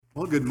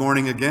Well, good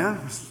morning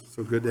again.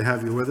 So good to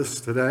have you with us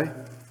today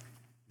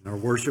in our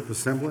worship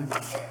assembly.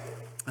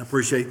 I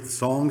appreciate the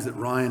songs that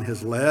Ryan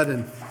has led,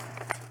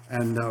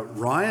 and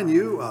Ryan,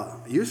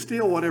 you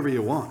steal whatever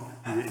you want.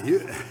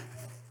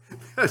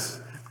 There's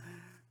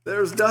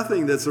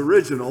nothing that's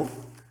original.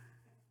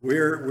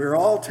 We're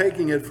all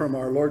taking it from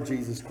our Lord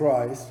Jesus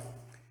Christ,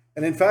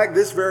 and in fact,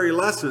 this very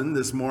lesson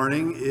this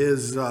morning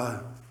is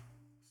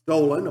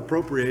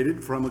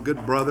appropriated from a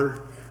good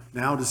brother,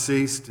 now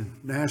deceased, in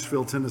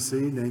Nashville,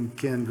 Tennessee, named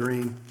Ken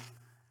Green,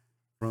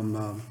 from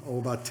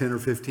about 10 or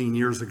 15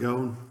 years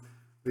ago.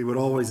 We would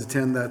always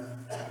attend that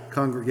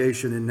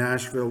congregation in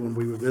Nashville when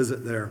we would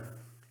visit there.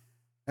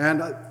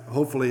 And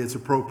hopefully it's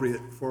appropriate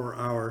for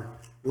our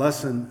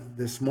lesson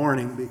this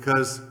morning,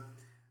 because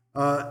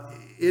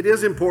it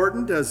is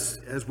important,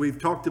 as we've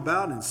talked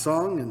about and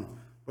sung, and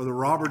Brother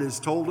Robert has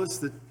told us,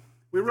 that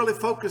we really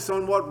focus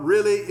on what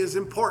really is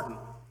important,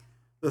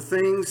 the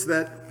things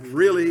that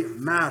really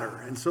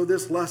matter. And so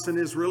this lesson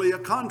is really a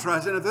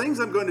contrast. And the things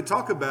I'm going to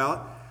talk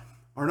about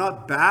are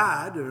not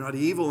bad, they're not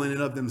evil in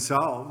and of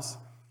themselves,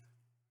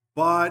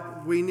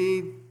 but we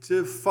need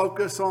to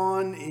focus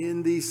on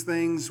in these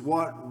things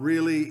what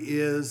really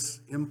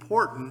is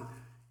important,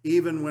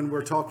 even when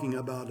we're talking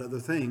about other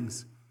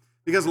things.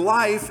 Because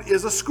life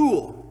is a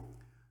school.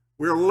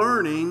 We're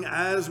learning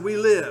as we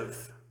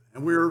live,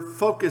 and we're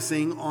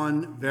focusing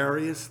on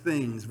various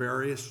things,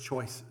 various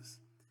choices.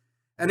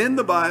 And in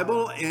the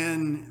Bible,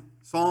 in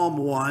Psalm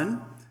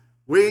 1,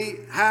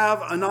 we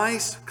have a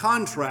nice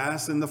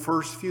contrast in the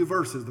first few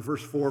verses, the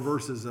first 4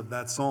 verses of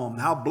that psalm.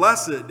 How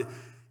blessed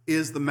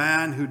is the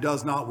man who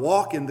does not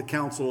walk in the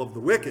counsel of the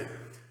wicked,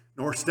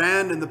 nor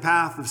stand in the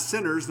path of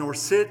sinners, nor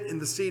sit in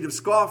the seat of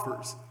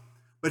scoffers.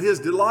 But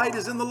his delight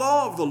is in the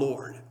law of the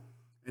Lord,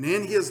 and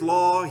in his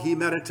law he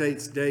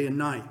meditates day and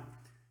night.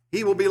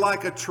 He will be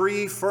like a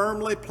tree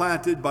firmly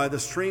planted by the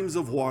streams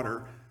of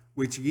water,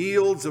 which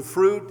yields a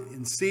fruit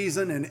in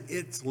season, and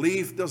its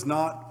leaf does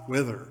not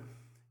wither.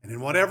 And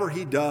in whatever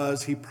he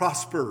does, he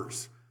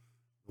prospers.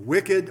 The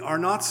wicked are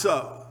not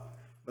so,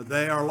 but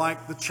they are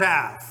like the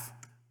chaff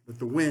that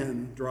the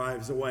wind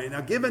drives away.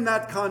 Now, given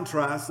that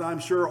contrast, I'm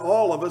sure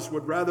all of us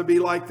would rather be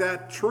like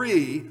that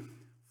tree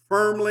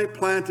firmly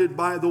planted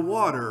by the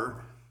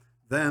water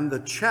than the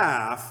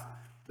chaff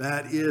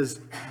that is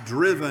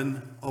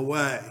driven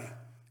away.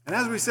 And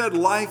as we said,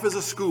 life is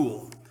a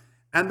school.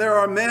 And there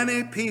are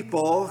many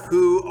people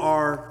who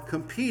are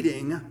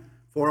competing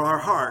for our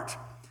heart.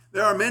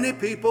 There are many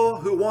people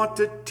who want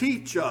to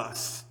teach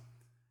us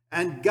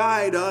and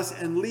guide us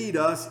and lead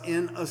us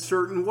in a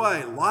certain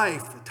way.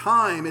 Life,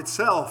 time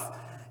itself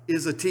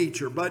is a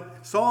teacher.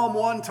 But Psalm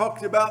 1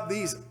 talked about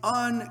these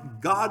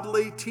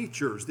ungodly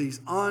teachers, these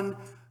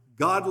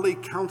ungodly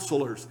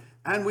counselors.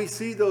 And we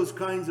see those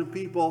kinds of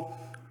people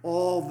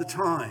all the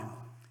time.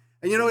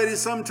 And it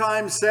is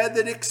sometimes said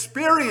that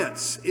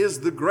experience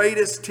is the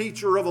greatest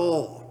teacher of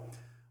all.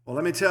 Well,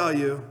 let me tell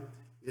you,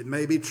 it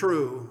may be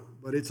true,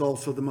 but it's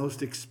also the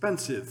most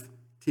expensive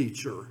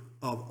teacher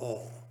of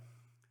all.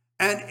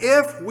 And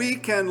if we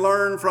can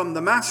learn from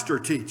the master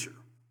teacher,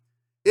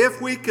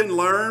 if we can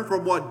learn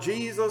from what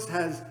Jesus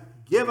has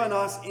given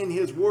us in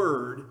his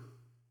word,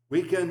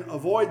 we can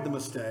avoid the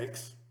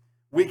mistakes.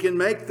 We can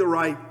make the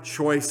right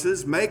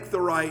choices, make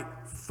the right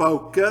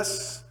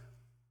focus,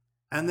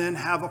 and then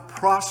have a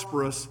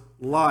prosperous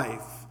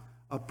life,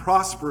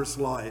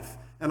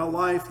 and a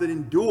life that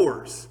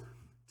endures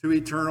to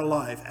eternal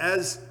life.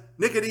 As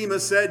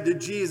Nicodemus said to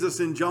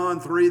Jesus in John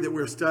 3 that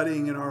we're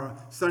studying in our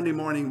Sunday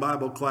morning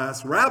Bible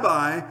class,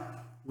 "Rabbi,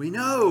 we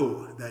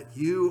know that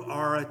you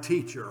are a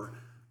teacher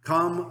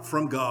come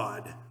from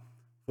God,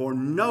 for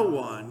no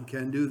one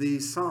can do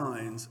these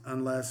signs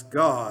unless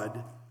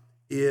God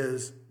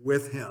is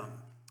with him."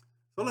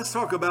 So let's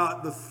talk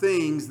about the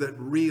things that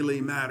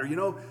really matter.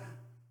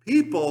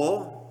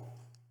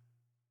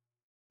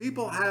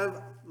 People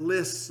have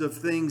lists of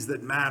things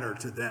that matter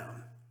to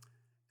them.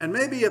 And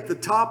maybe at the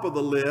top of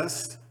the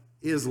list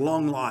is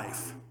long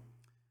life.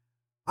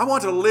 I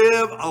want to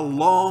live a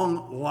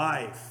long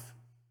life.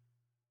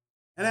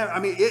 And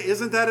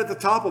isn't that at the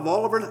top of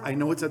all of it? I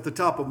know it's at the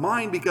top of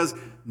mine, because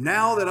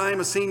now that I'm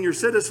a senior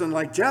citizen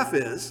like Jeff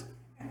is,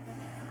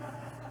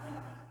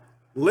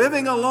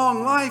 living a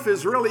long life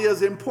is really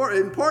as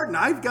important.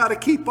 I've got to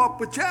keep up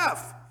with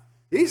Jeff.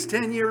 He's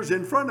 10 years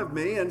in front of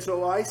me, and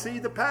so I see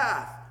the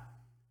path.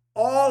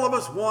 All of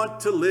us want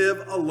to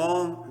live a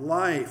long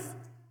life.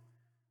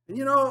 And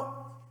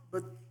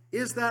but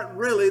is that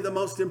really the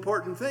most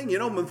important thing?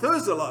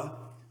 Methuselah,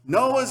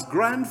 Noah's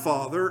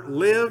grandfather,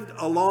 lived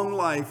a long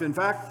life. In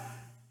fact,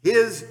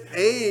 his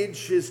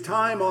age, his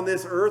time on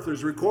this earth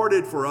is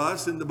recorded for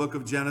us in the book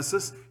of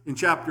Genesis in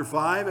chapter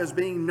 5 as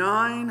being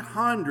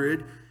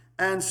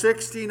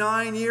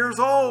 969 years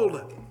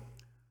old.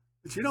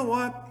 But you know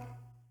what?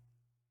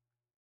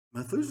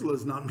 Methuselah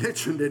is not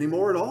mentioned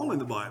anymore at all in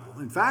the Bible.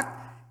 In fact,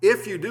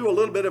 if you do a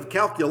little bit of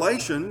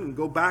calculation and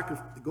go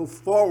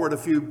forward a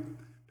few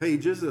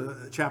pages,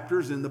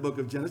 chapters in the book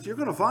of Genesis, you're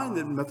going to find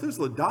that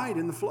Methuselah died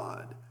in the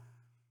flood.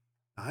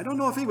 I don't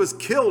know if he was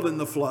killed in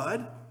the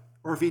flood.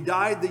 or if he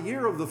died the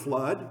year of the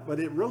flood, but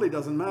it really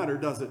doesn't matter,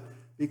 does it?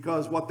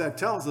 Because what that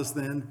tells us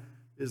then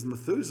is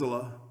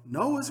Methuselah,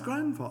 Noah's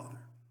grandfather,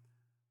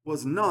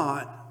 was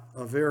not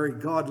a very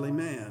godly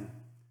man.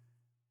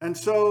 And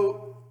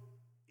so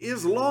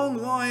is long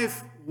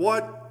life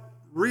what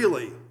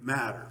really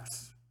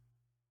matters?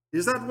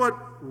 Is that what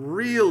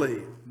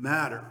really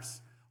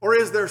matters? Or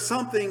is there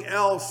something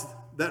else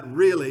that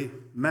really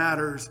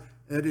matters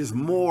that is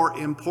more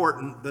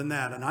important than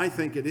that? And I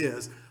think it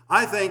is.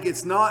 I think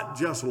it's not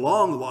just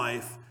long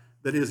life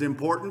that is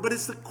important, but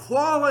it's the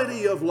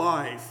quality of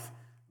life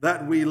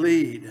that we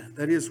lead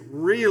that is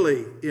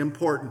really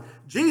important.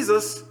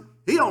 Jesus,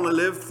 he only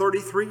lived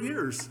 33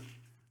 years,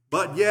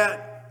 but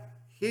yet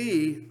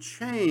he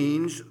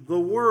changed the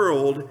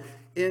world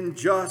in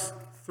just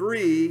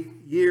 3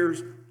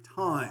 years'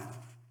 time.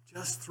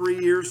 Just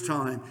 3 years'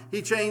 time.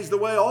 He changed the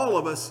way all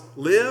of us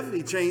live.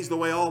 He changed the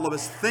way all of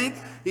us think.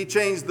 He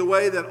changed the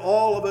way that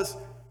all of us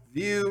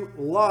view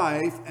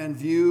life and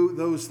view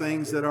those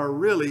things that are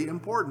really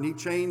important. He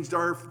changed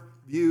our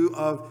view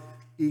of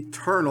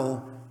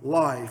eternal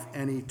life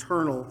and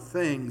eternal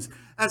things.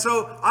 And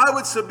so I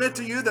would submit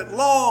to you that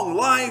long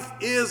life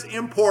is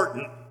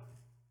important.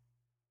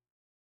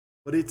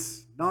 But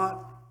it's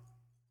not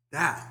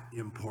that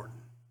important.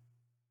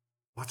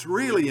 What's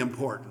really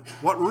important,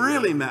 what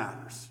really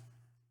matters,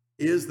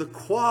 is the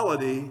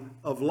quality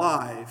of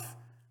life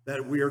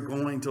that we are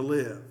going to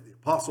live. The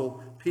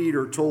Apostle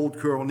Peter told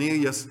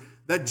Cornelius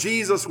that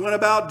Jesus went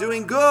about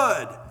doing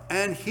good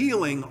and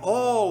healing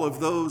all of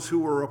those who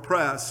were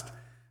oppressed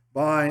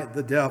by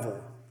the devil.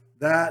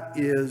 That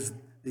is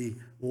the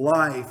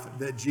life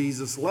that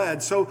Jesus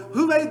led. So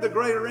who made the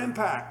greater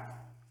impact?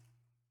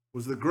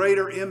 Was the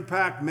greater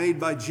impact made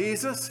by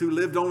Jesus, who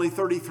lived only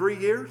 33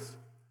 years?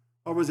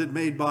 Or was it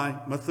made by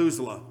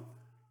Methuselah,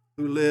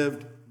 who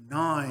lived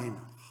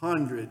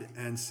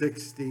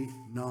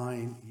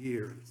 969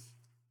 years?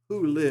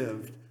 Who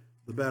lived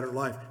the better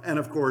life? And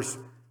of course,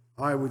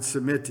 I would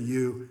submit to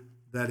you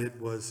that it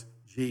was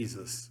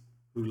Jesus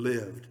who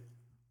lived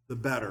the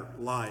better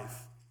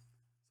life.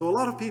 So a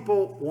lot of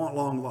people want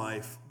long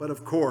life, but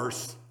of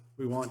course,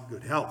 we want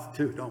good health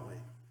too, don't we?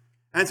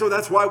 And so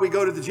that's why we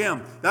go to the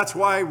gym. That's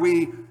why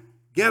we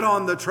get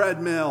on the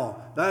treadmill.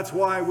 That's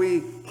why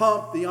we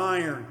pump the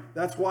iron.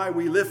 That's why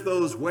we lift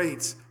those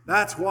weights.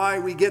 That's why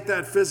we get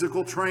that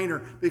physical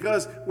trainer,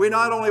 because we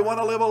not only want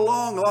to live a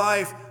long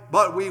life,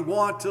 but we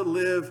want to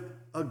live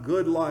a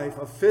good life,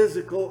 a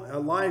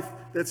life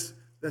that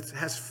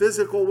has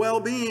physical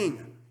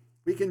well-being.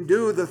 We can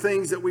do the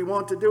things that we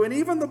want to do. And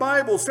even the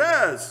Bible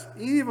says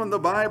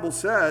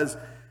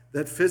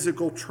that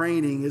physical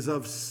training is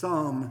of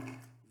some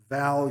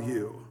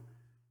value.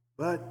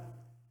 But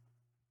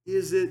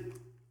is it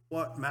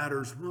what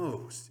matters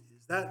most?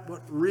 Is that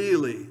what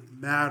really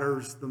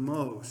matters the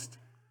most?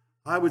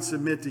 I would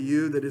submit to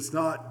you that it's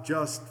not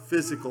just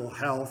physical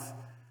health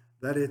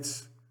that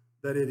it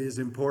is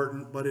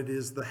important, but it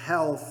is the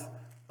health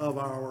of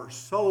our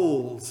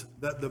souls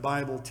that the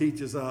Bible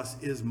teaches us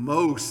is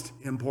most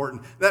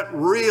important, that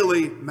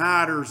really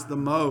matters the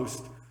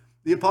most.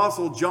 The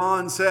Apostle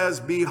John says,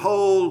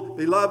 "Behold,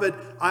 beloved,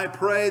 I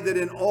pray that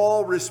in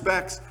all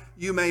respects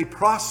you may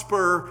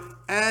prosper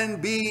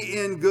and be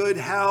in good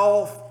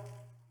health,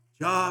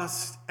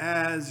 just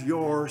as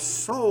your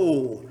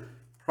soul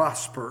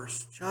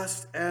prospers."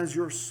 Just as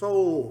your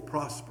soul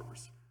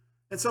prospers.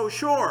 And so,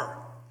 sure,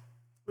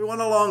 we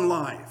want a long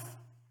life.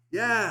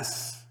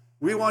 Yes,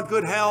 we want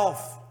good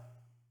health.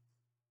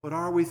 But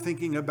are we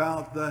thinking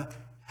about the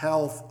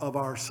health of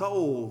our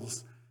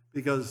souls?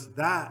 Because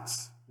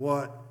that's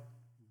what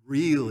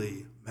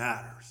really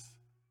matters.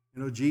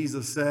 You know,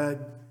 Jesus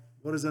said,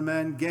 what does a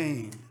man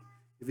gain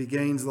if he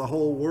gains the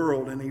whole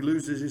world and he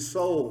loses his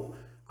soul?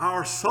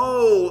 Our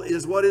soul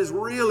is what is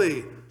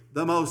really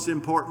the most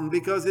important,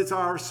 because it's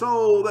our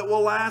soul that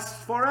will last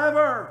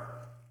forever,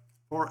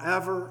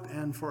 forever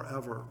and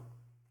forever.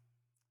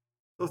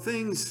 So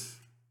things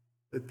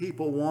that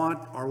people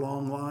want are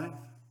long life.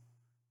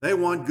 They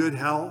want good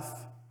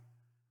health.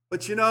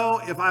 But you know,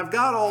 if I've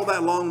got all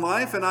that long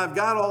life and I've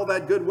got all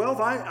that good wealth,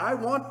 I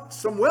want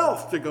some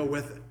wealth to go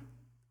with it.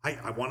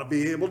 I want to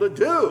be able to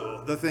do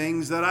the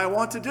things that I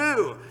want to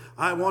do.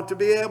 I want to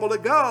be able to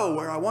go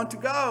where I want to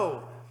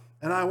go.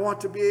 And I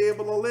want to be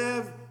able to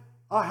live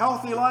a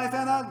healthy life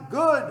and a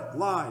good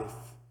life.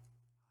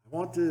 I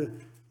want to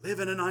live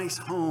in a nice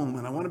home,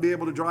 and I want to be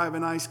able to drive a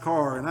nice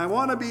car, and I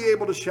want to be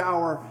able to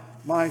shower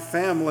my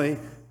family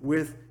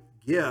with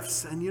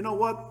gifts. And you know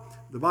what?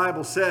 The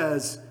Bible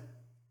says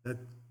that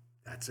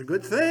that's a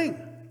good thing.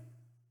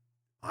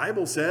 The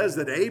Bible says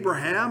that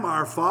Abraham,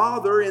 our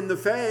father in the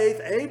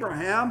faith,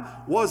 Abraham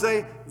was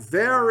a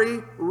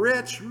very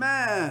rich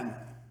man.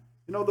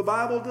 You know, the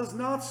Bible does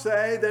not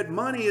say that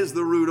money is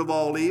the root of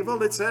all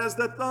evil. It says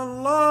that the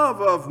love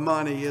of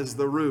money is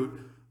the root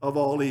of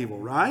all evil,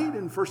 right?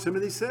 In 1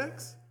 Timothy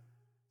 6.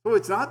 So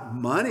it's not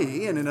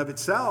money in and of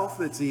itself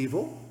that's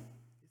evil.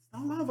 It's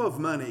the love of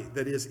money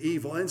that is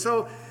evil. And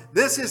so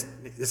this is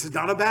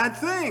not a bad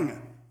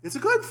thing. It's a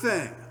good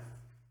thing.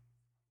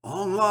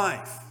 Long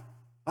life.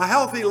 a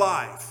healthy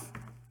life,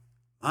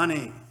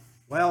 money,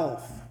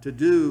 wealth, to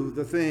do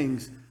the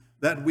things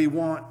that we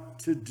want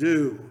to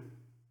do.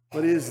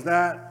 But is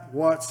that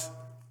what's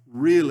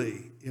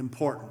really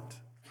important?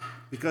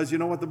 Because you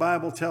know what the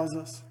Bible tells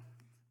us?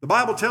 The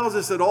Bible tells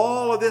us that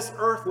all of this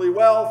earthly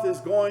wealth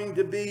is going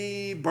to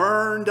be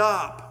burned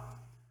up.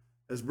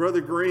 As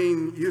Brother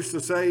Green used to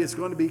say, it's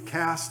going to be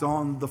cast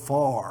on the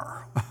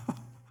fire.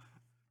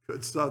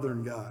 Good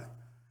Southern guy.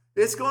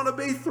 It's going to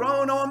be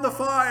thrown on the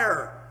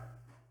fire.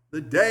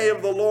 The day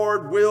of the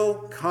Lord will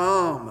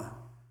come.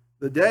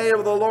 The day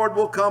of the Lord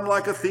will come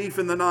like a thief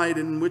in the night,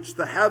 in which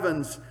the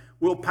heavens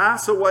will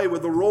pass away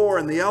with a roar,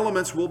 and the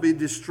elements will be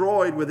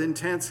destroyed with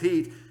intense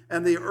heat,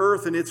 and the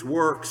earth and its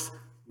works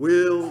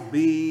will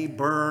be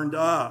burned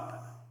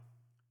up.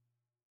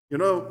 You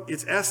know,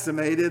 it's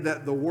estimated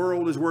that the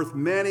world is worth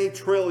many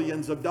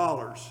trillions of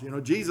dollars. You know,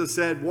 Jesus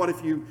said, what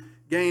if you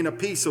gain a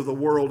piece of the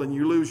world and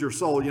you lose your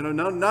soul? You know,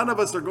 none of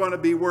us are going to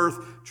be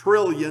worth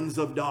trillions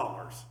of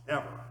dollars,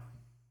 ever.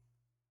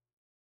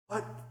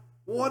 But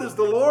what does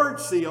the Lord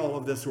see all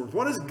of this worth?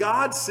 What does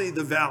God see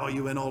the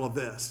value in all of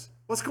this?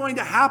 What's going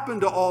to happen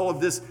to all of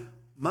this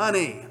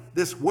money,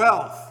 this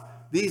wealth,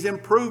 these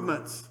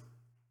improvements?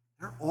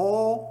 They're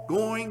all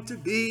going to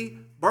be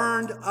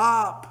burned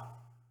up.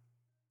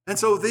 And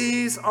so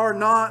these are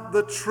not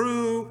the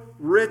true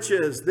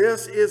riches.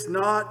 This is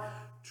not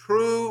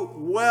true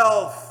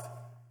wealth.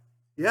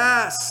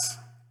 Yes,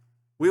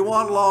 we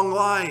want long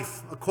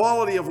life, a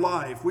quality of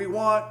life. We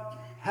want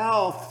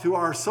health to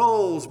our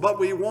souls, but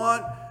we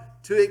want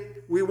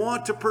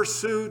to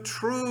pursue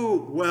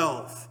true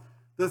wealth,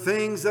 the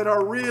things that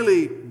are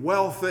really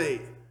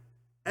wealthy.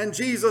 And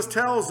Jesus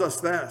tells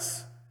us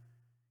this.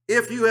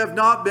 If you have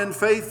not been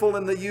faithful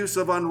in the use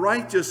of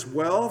unrighteous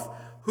wealth,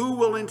 who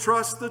will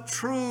entrust the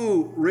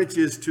true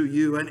riches to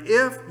you? And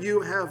if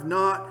you have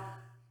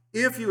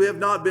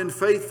not been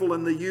faithful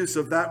in the use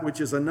of that which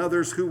is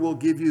another's, who will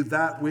give you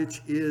that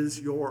which is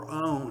your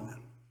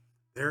own?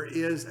 There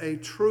is a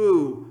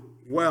true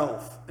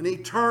wealth, an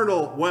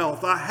eternal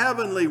wealth, a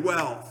heavenly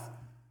wealth,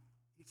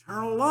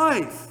 eternal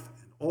life,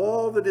 and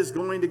all that is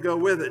going to go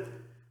with it.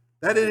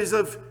 That it is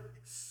of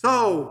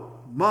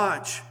so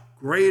much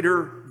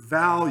greater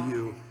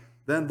value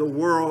than the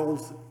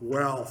world's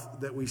wealth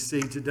that we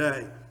see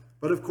today.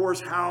 But of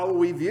course, how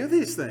we view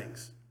these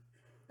things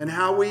and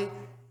how we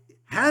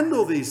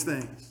handle these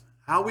things,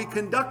 how we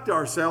conduct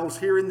ourselves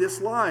here in this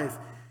life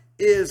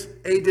is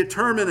a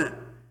determinant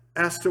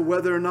as to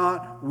whether or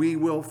not we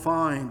will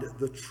find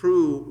the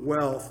true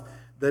wealth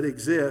that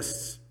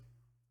exists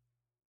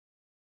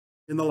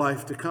in the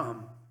life to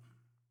come.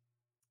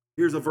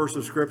 Here's a verse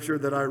of scripture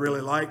that I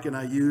really like and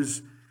I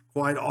use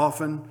quite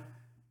often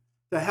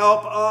to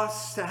help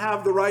us to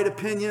have the right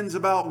opinions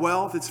about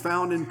wealth. It's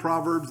found in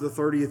Proverbs, the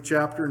 30th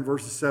chapter, in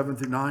verses 7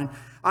 through 9.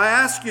 I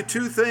ask you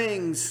two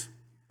things,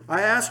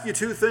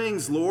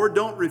 Lord.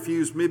 Don't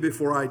refuse me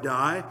before I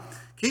die.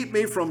 Keep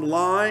me from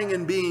lying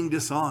and being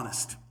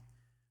dishonest.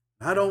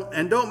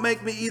 Don't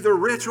make me either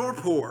rich or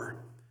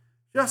poor.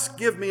 Just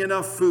give me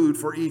enough food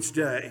for each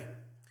day.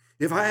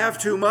 If I have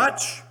too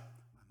much,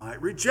 I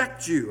might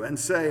reject you and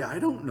say, I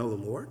don't know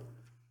the Lord.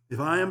 If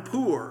I am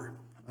poor,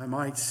 I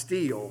might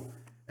steal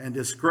and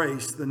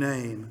disgrace the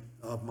name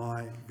of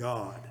my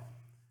God.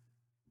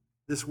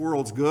 This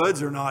world's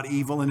goods are not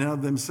evil in and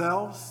of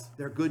themselves.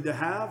 They're good to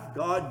have.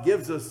 God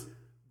gives us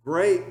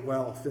great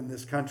wealth in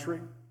this country,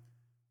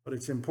 but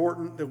it's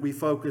important that we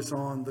focus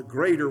on the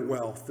greater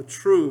wealth, the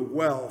true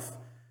wealth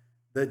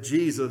that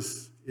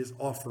Jesus is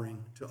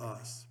offering to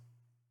us.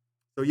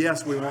 So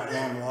yes, we want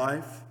long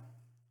life.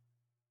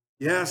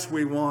 Yes,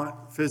 we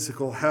want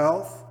physical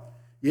health.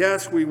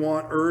 Yes, we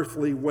want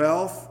earthly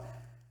wealth.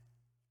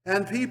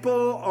 And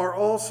people are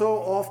also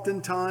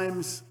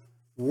oftentimes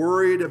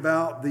worried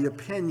about the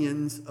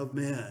opinions of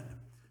men.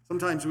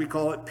 Sometimes we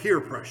call it peer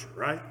pressure,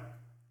 right?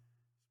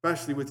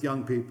 Especially with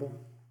young people.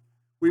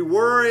 We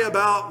worry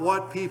about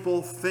what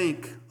people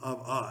think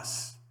of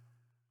us.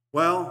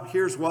 Well,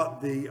 here's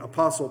what the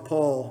Apostle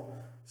Paul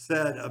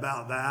said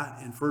about that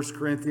in 1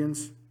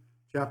 Corinthians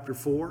chapter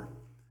 4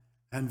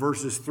 and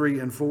verses 3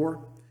 and 4.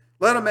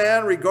 Let a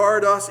man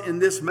regard us in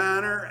this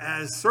manner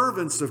as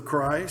servants of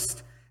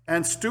Christ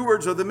and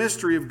stewards of the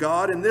mystery of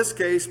God. In this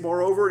case,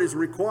 moreover, it is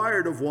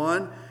required of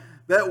one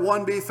that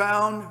one be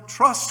found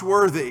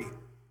trustworthy.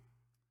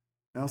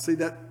 Now, see,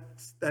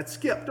 that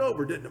skipped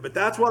over, didn't it? But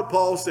that's what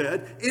Paul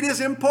said. It is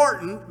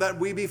important that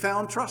we be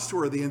found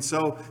trustworthy. And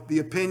so the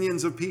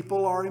opinions of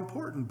people are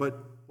important. But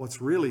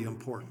what's really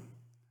important?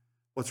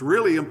 What's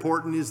really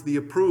important is the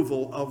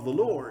approval of the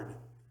Lord.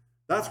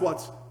 That's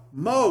what's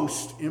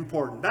most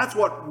important. That's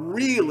what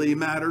really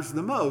matters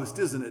the most,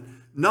 isn't it?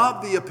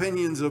 Not the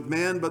opinions of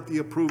men, but the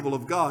approval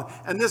of God.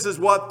 And this is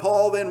what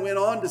Paul then went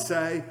on to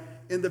say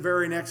in the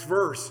very next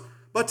verse.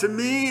 But to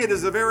me, it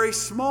is a very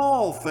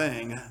small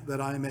thing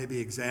that I may be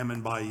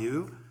examined by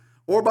you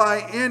or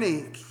by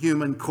any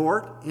human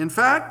court. In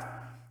fact,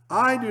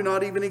 I do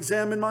not even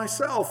examine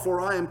myself, for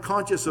I am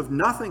conscious of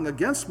nothing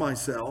against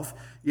myself,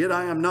 yet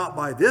I am not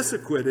by this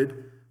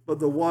acquitted, but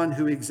the one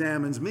who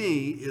examines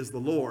me is the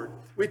Lord.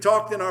 We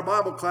talked in our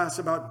Bible class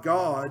about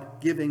God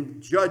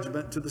giving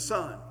judgment to the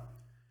Son.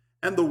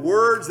 And the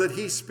words that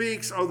he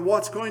speaks are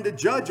what's going to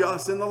judge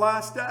us in the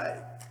last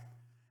day.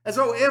 And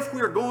so if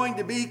we're going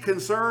to be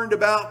concerned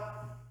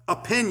about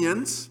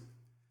opinions,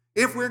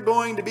 if we're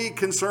going to be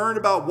concerned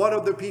about what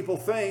other people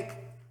think,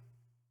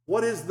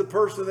 what is the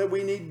person that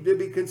we need to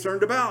be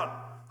concerned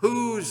about?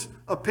 Whose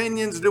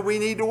opinions do we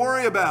need to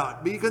worry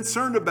about, be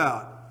concerned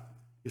about?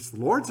 It's the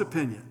Lord's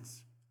opinions.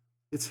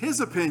 It's his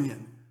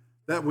opinion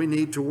that we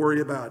need to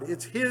worry about.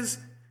 It's his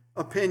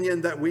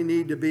opinion that we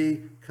need to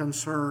be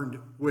concerned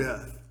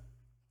with.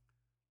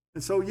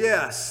 And so,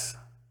 yes,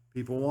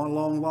 people want a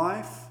long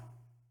life.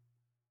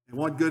 They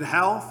want good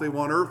health. They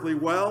want earthly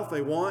wealth.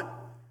 They want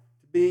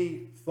to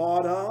be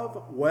thought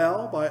of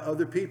well by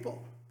other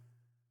people.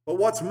 But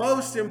what's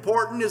most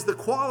important is the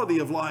quality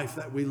of life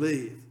that we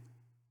live,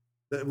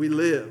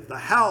 the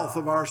health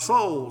of our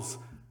souls,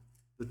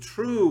 the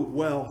true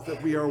wealth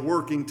that we are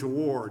working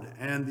toward,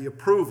 and the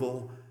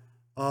approval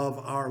of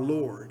our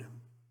Lord.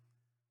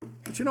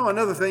 But you know,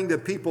 another thing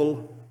that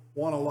people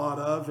want a lot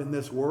of in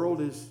this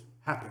world is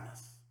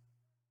happiness,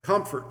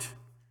 comfort,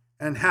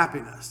 and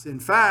happiness.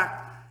 In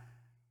fact,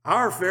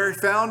 our very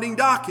founding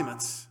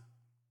documents,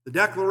 the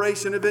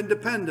Declaration of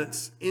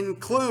Independence,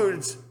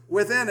 includes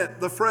within it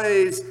the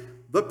phrase,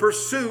 the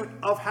pursuit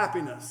of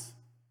happiness.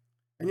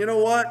 And you know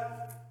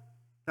what?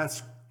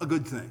 That's a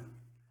good thing.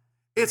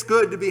 It's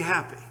good to be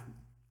happy.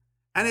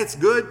 And it's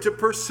good to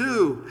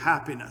pursue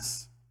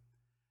happiness.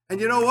 And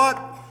you know what?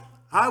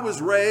 I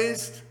was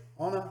raised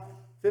on a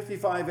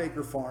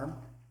 55-acre farm.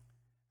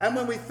 And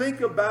when we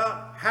think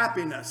about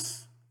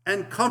happiness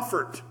and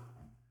comfort,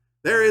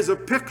 there is a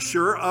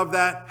picture of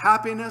that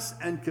happiness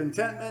and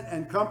contentment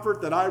and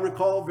comfort that I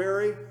recall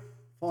very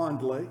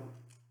fondly.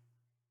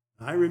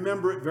 I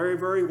remember it very,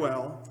 very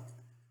well.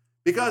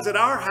 Because at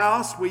our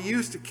house, we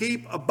used to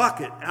keep a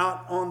bucket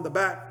out on the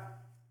back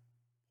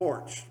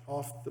porch,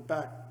 off the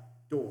back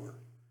door.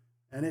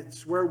 And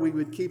it's where we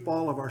would keep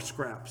all of our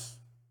scraps.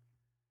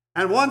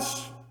 And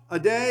once a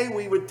day,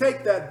 we would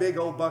take that big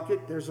old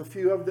bucket. There's a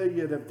few of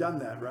you that have done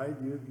that, right?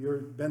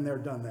 You've been there,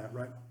 done that,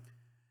 right?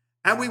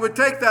 And we would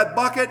take that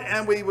bucket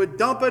and we would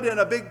dump it in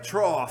a big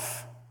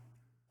trough.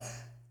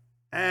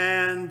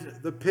 And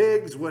the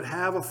pigs would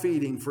have a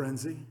feeding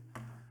frenzy.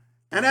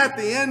 And at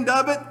the end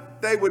of it,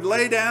 they would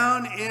lay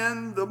down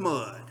in the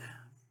mud.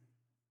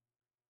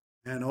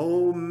 And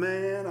oh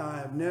man,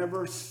 I've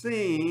never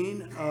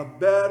seen a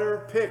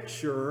better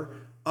picture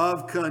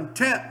of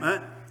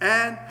contentment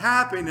and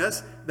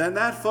happiness than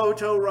that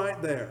photo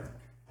right there.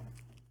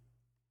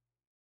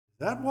 Is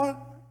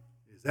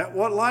that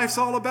what life's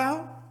all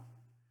about?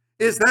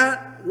 Is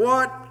that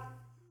what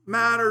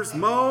matters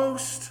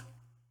most?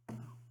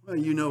 Well,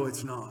 you know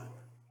it's not.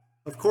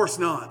 Of course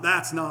not.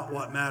 That's not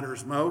what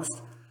matters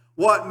most.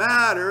 What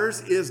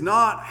matters is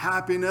not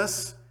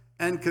happiness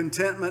and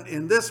contentment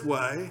in this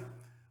way,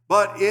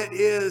 but it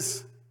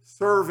is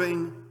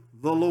serving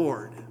the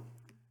Lord.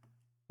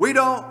 We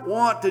don't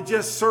want to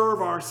just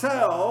serve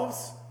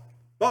ourselves,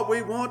 but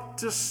we want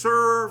to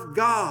serve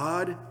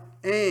God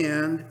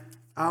and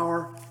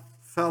our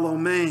fellow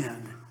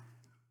man.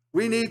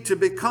 We need to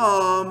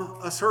become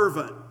a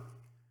servant.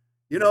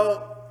 You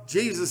know,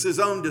 Jesus'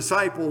 own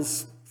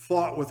disciples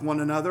fought with one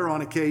another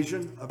on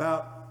occasion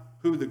about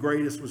who the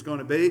greatest was going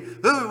to be,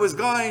 who was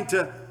going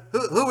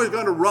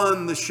to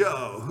run the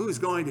show, who's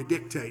going to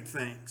dictate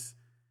things.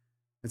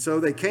 And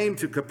so they came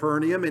to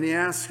Capernaum, and he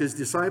asked his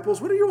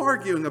disciples, "What are you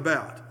arguing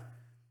about?" They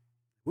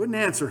wouldn't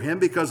answer him,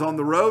 because on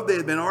the road they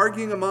had been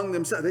arguing among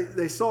themselves.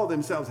 They saw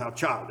themselves how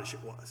childish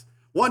it was.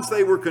 Once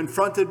they were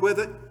confronted with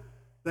it,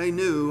 they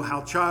knew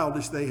how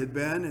childish they had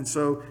been, and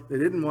so they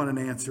didn't want an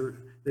answer.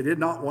 They did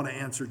not want to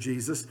answer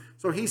Jesus.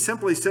 So he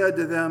simply said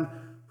to them,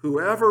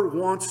 "Whoever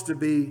wants to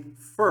be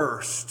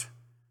first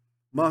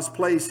must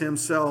place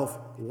himself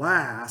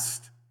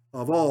last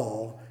of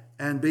all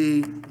and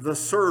be the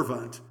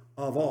servant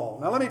of all."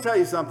 Now let me tell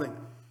you something.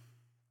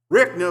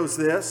 Rick knows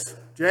this.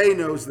 Jay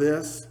knows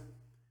this.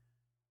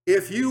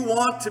 If you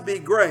want to be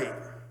great,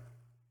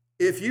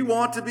 if you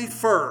want to be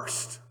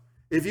first,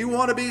 if you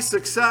want to be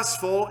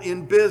successful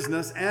in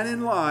business and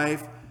in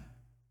life,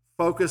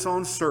 focus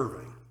on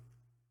serving,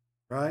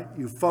 right?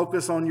 You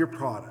focus on your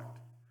product.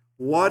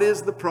 What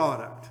is the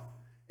product?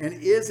 And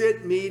is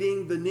it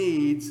meeting the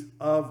needs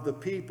of the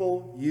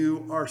people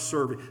you are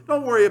serving?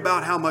 Don't worry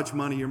about how much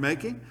money you're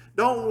making.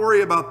 Don't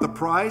worry about the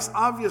price.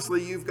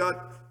 Obviously, you've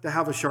got to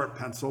have a sharp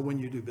pencil when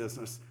you do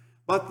business.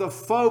 But the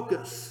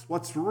focus,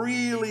 what's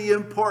really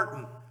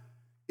important,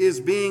 is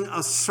being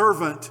a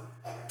servant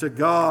to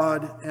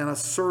God and a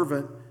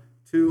servant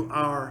to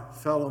our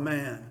fellow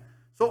man.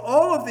 So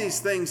all of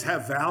these things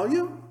have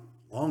value: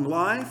 long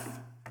life,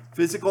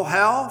 physical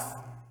health,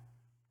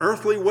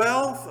 earthly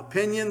wealth,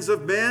 opinions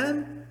of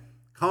men,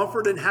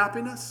 comfort and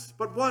happiness.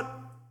 But what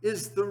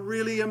is the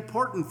really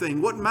important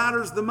thing? What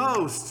matters the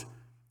most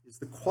is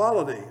the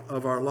quality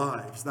of our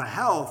lives, the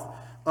health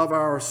of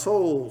our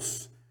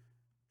souls,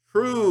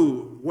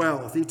 true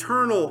wealth,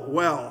 eternal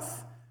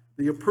wealth,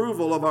 the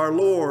approval of our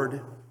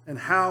Lord, and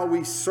how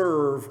we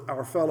serve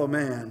our fellow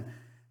man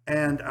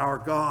and our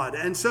God.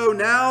 And so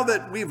now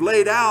that we've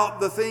laid out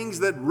the things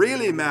that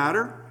really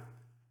matter,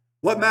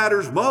 what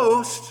matters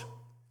most,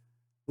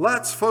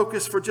 let's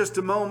focus for just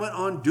a moment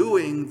on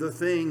doing the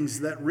things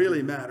that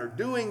really matter,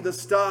 doing the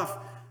stuff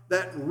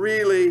that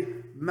really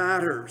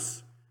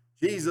matters.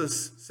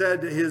 Jesus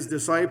said to his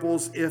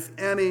disciples, "If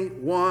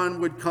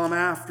anyone would come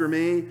after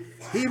me,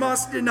 he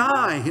must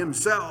deny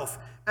himself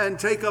and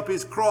take up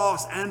his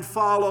cross and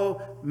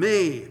follow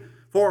me.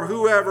 For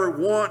whoever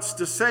wants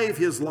to save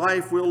his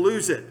life will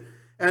lose it,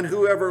 and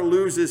whoever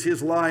loses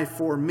his life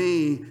for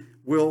me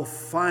will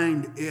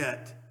find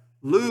it."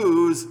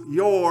 Lose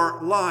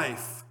your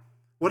life.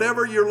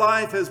 Whatever your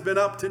life has been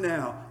up to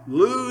now,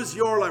 lose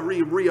your life.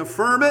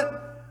 Reaffirm it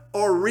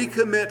or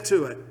recommit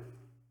to it.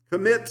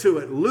 Commit to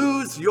it.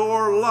 Lose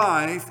your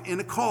life in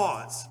a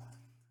cause.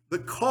 The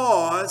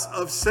cause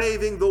of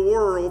saving the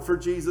world for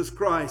Jesus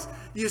Christ.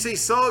 You see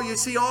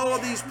all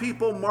of these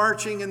people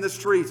marching in the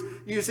streets.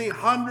 You see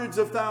hundreds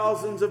of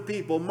thousands of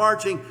people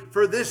marching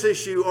for this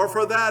issue or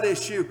for that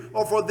issue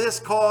or for this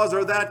cause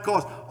or that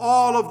cause,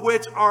 all of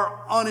which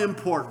are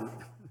unimportant.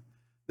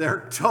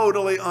 They're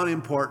totally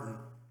unimportant.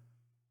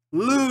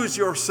 Lose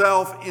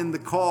yourself in the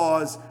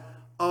cause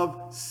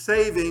of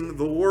saving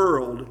the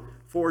world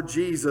for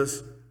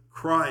Jesus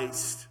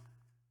Christ.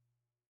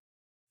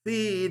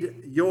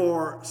 Feed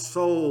your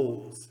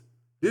souls.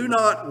 Do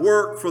not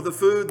work for the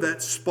food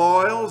that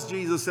spoils,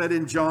 Jesus said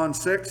in John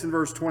 6 and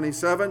verse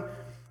 27,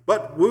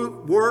 but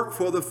work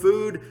for the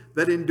food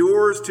that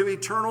endures to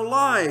eternal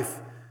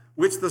life,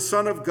 which the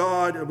Son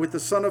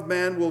of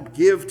Man will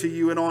give to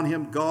you, and on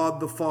him God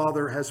the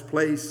Father has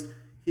placed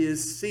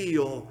his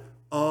seal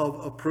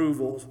of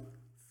approval.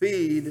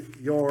 Feed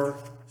your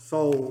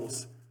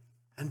souls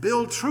and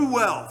build true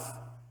wealth.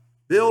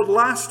 Build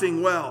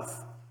lasting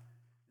wealth.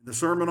 In the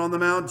Sermon on the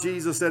Mount,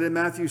 Jesus said in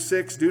Matthew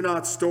 6, "Do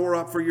not store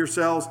up for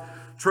yourselves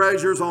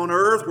treasures on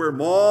earth where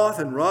moth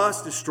and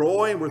rust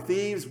destroy and where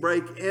thieves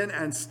break in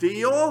and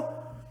steal,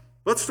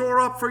 but store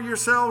up for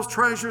yourselves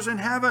treasures in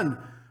heaven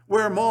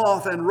where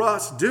moth and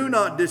rust do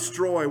not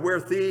destroy, where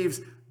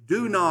thieves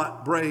do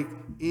not break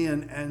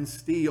in and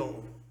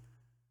steal."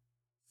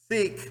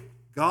 Seek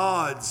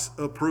God's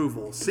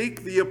approval.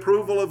 Seek the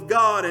approval of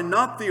God and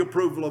not the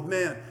approval of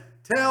men.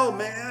 Tell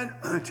men,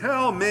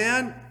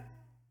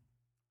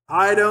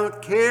 I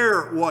don't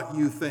care what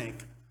you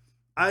think.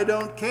 I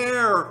don't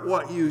care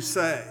what you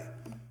say.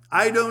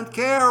 I don't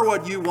care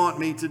what you want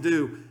me to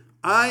do.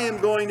 I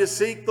am going to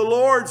seek the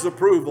Lord's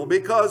approval,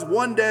 because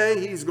one day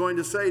he's going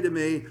to say to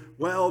me,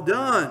 "Well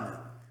done,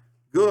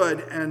 good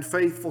and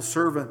faithful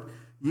servant.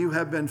 You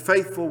have been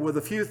faithful with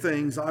a few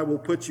things. I will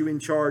put you in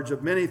charge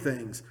of many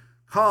things.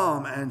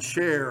 Come and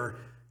share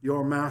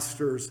your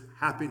master's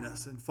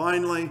happiness." And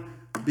finally,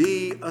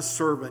 be a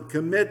servant.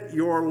 Commit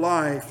your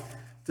life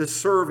to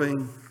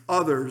serving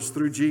others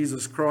through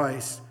Jesus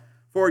Christ.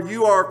 For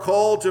you are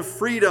called to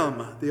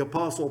freedom, the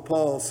Apostle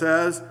Paul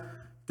says.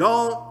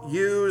 Don't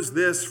use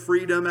this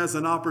freedom as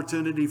an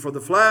opportunity for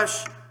the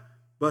flesh,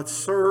 but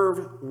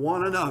serve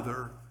one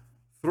another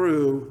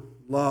through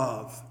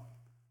love.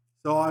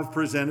 So I've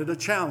presented a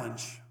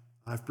challenge.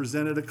 I've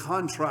presented a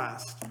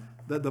contrast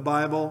that the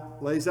Bible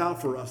lays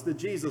out for us, that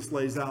Jesus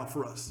lays out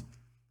for us.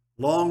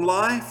 Long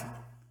life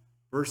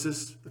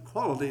versus the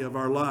quality of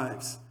our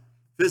lives.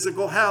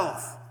 Physical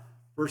health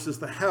versus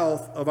the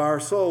health of our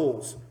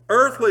souls.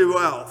 Earthly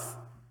wealth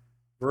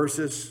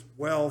versus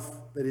wealth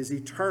that is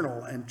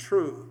eternal and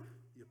true.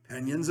 The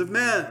opinions of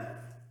men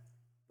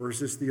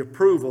versus the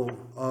approval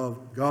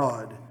of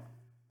God.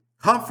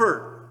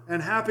 Comfort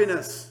and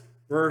happiness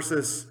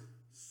versus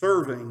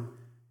serving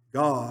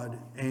God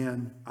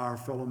and our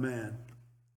fellow man.